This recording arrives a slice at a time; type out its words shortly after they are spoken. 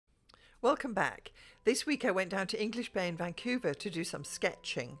Welcome back. This week I went down to English Bay in Vancouver to do some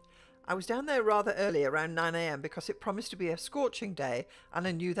sketching. I was down there rather early, around 9 a.m, because it promised to be a scorching day and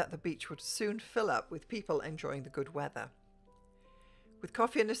I knew that the beach would soon fill up with people enjoying the good weather. With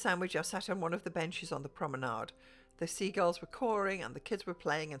coffee and a sandwich, I sat on one of the benches on the promenade. The seagulls were cawing and the kids were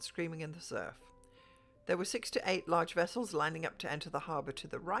playing and screaming in the surf. There were 6 to 8 large vessels lining up to enter the harbour to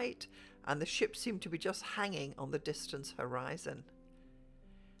the right, and the ship seemed to be just hanging on the distant horizon.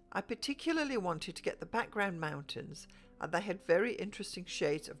 I particularly wanted to get the background mountains, and they had very interesting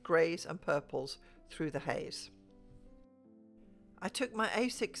shades of greys and purples through the haze. I took my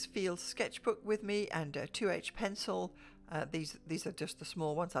A6 Field sketchbook with me and a 2H pencil. These are just the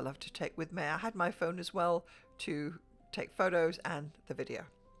small ones I love to take with me. I had my phone as well to take photos and the video.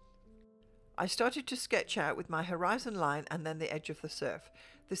 I started to sketch out with my horizon line and then the edge of the surf.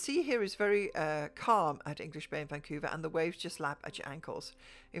 The sea here is very calm at English Bay in Vancouver, and the waves just lap at your ankles.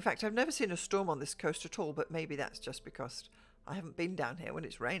 In fact, I've never seen a storm on this coast at all, but maybe that's just because I haven't been down here when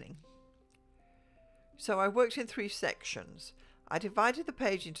it's raining. So I worked in 3 sections. I divided the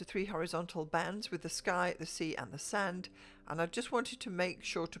page into 3 horizontal bands with the sky, the sea and the sand, and I just wanted to make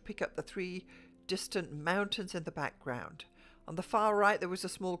sure to pick up the 3 distant mountains in the background. On the far right there was a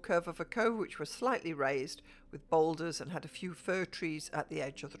small curve of a cove which was slightly raised with boulders and had a few fir trees at the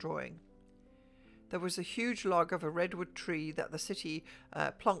edge of the drawing. There was a huge log of a redwood tree that the city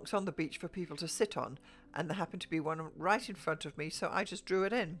plonks on the beach for people to sit on, and there happened to be one right in front of me, so I just drew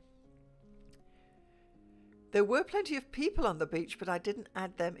it in. There were plenty of people on the beach, but I didn't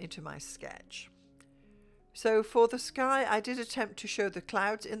add them into my sketch. So for the sky, I did attempt to show the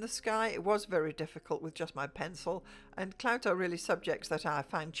clouds in the sky. It was very difficult with just my pencil, and clouds are really subjects that I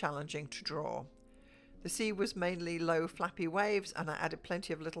find challenging to draw. The sea was mainly low, flappy waves, and I added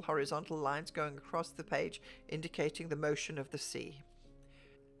plenty of little horizontal lines going across the page, indicating the motion of the sea.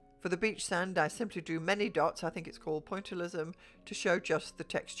 For the beach sand, I simply drew many dots, I think it's called pointillism, to show just the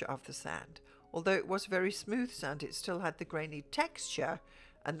texture of the sand. Although it was very smooth sand, it still had the grainy texture,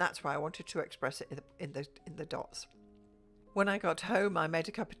 and that's why I wanted to express it in the dots. When I got home, I made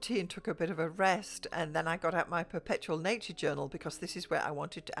a cup of tea and took a bit of a rest, and then I got out my perpetual nature journal because this is where I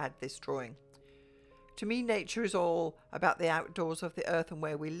wanted to add this drawing. To me, nature is all about the outdoors of the earth and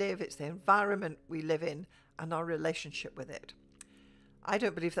where we live. It's the environment we live in and our relationship with it. I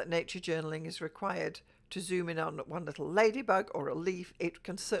don't believe that nature journaling is required to zoom in on one little ladybug or a leaf. It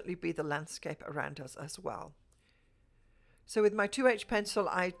can certainly be the landscape around us as well. So with my 2H pencil,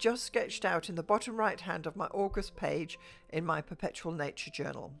 I just sketched out in the bottom right hand of my August page in my perpetual nature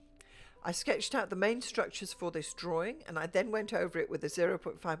journal. I sketched out the main structures for this drawing, and I then went over it with a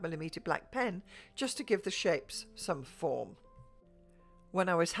 0.5mm black pen just to give the shapes some form. When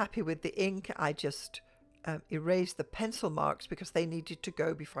I was happy with the ink, I just erased the pencil marks because they needed to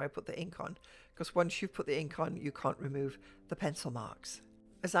go before I put the ink on, because once you've put the ink on, you can't remove the pencil marks.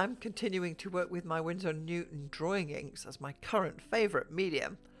 As I'm continuing to work with my Winsor & Newton drawing inks as my current favourite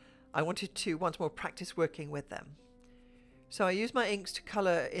medium, I wanted to once more practice working with them. So I used my inks to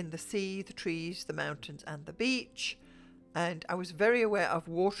colour in the sea, the trees, the mountains and the beach, and I was very aware of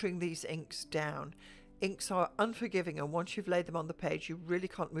watering these inks down. Inks are unforgiving, and once you've laid them on the page you really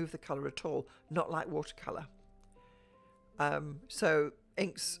can't move the colour at all, not like watercolour. So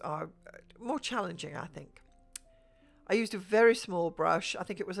inks are more challenging, I think. I used a very small brush, I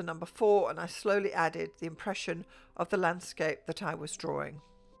think it was a number 4, and I slowly added the impression of the landscape that I was drawing.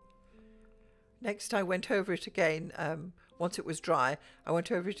 Next I went over it again, once it was dry, I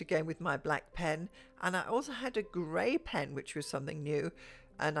went over it again with my black pen, and I also had a grey pen, which was something new,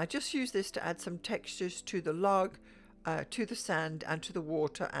 and I just used this to add some textures to the log, to the sand and to the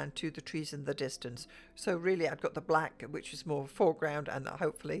water and to the trees in the distance. So really I'd got the black, which is more foreground, and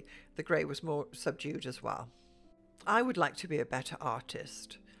hopefully the grey was more subdued as well. I would like to be a better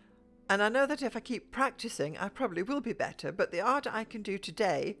artist, and I know that if I keep practicing I probably will be better, but the art I can do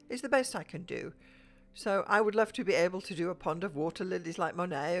today is the best I can do. So I would love to be able to do a pond of water lilies like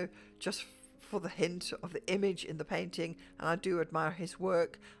Monet, just for the hint of the image in the painting, and I do admire his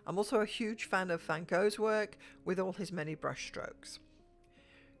work. I'm also a huge fan of Van Gogh's work with all his many brush strokes.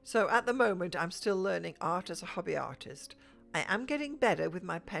 So at the moment I'm still learning art as a hobby artist. I am getting better with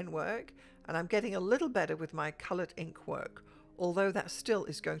my pen work, and I'm getting a little better with my coloured ink work, although that still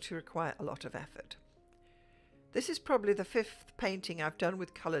is going to require a lot of effort. This is probably the 5th painting I've done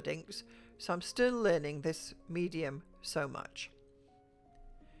with coloured inks, so I'm still learning this medium so much.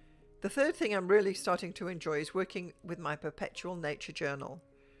 The third thing I'm really starting to enjoy is working with my perpetual nature journal,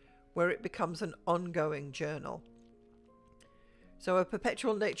 where it becomes an ongoing journal. So a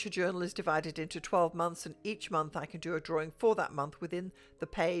perpetual nature journal is divided into 12 months, and each month I can do a drawing for that month within the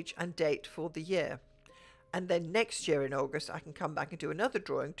page and date for the year. And then next year in August I can come back and do another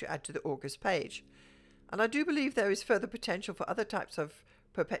drawing to add to the August page. And I do believe there is further potential for other types of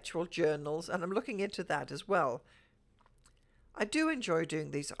perpetual journals, and I'm looking into that as well. I do enjoy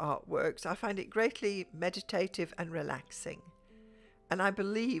doing these artworks. I find it greatly meditative and relaxing. And I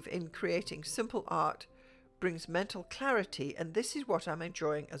believe in creating simple art brings mental clarity, and this is what I'm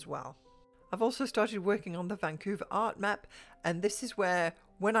enjoying as well. I've also started working on the Vancouver art map, and this is where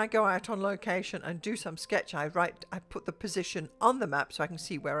when I go out on location and do some sketch, I put the position on the map so I can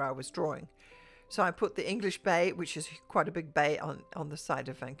see where I was drawing. So I put the English Bay, which is quite a big bay on the side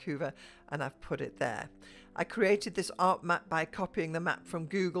of Vancouver, and I've put it there. I created this art map by copying the map from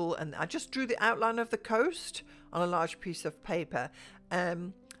Google, and I just drew the outline of the coast on a large piece of paper.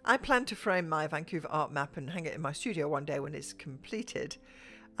 I plan to frame my Vancouver art map and hang it in my studio one day when it's completed.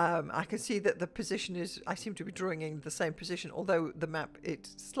 I can see that the position is, I seem to be drawing in the same position, although the map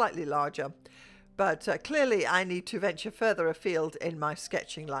it's slightly larger. But clearly I need to venture further afield in my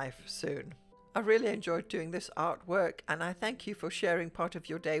sketching life soon. I really enjoyed doing this artwork, and I thank you for sharing part of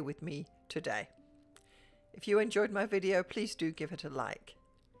your day with me today. If you enjoyed my video, please do give it a like.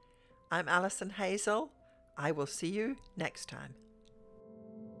 I'm Alison Hazel. I will see you next time.